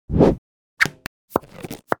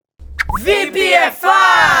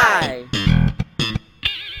VPFI!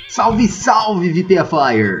 Salve, salve,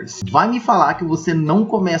 VPFIers! Vai me falar que você não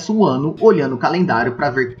começa o ano olhando o calendário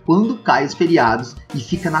para ver quando caem os feriados e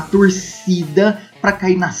fica na torcida para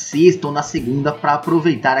cair na sexta ou na segunda para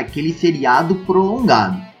aproveitar aquele feriado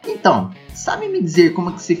prolongado. Então, sabe me dizer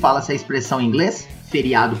como é que se fala essa expressão em inglês?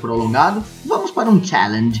 Feriado prolongado? Vamos para um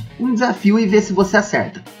challenge, um desafio e ver se você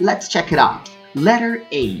acerta. Let's check it out. Letter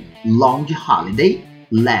A, long holiday.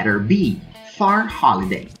 Letter B, far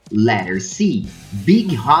holiday. Letter C,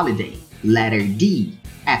 big holiday. Letter D,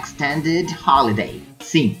 extended holiday.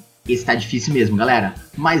 Sim, esse tá difícil mesmo, galera.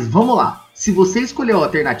 Mas vamos lá. Se você escolheu a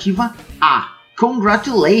alternativa A,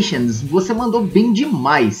 congratulations, você mandou bem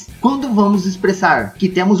demais. Quando vamos expressar que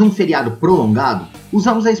temos um feriado prolongado,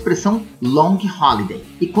 usamos a expressão long holiday.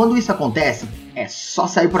 E quando isso acontece, é só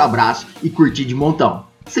sair pro abraço e curtir de montão.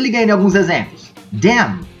 Se liga aí em alguns exemplos.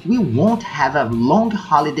 Damn, we won't have a long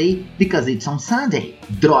holiday because it's on Sunday.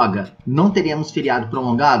 Droga, não teremos feriado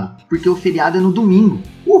prolongado porque o feriado é no domingo.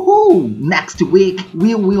 Uhul, next week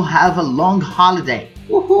we will have a long holiday.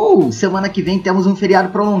 Uhul, semana que vem temos um feriado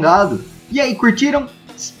prolongado. E aí, curtiram?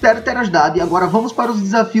 Espero ter ajudado e agora vamos para os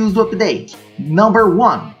desafios do update. Number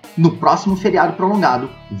 1, no próximo feriado prolongado,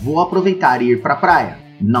 vou aproveitar e ir para a praia.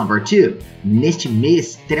 Number 2, neste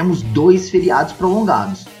mês teremos 2 feriados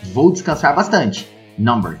prolongados. Vou descansar bastante.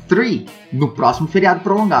 Number 3, no próximo feriado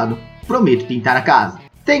prolongado, prometo pintar a casa.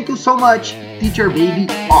 Thank you so much, Teacher Baby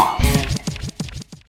off!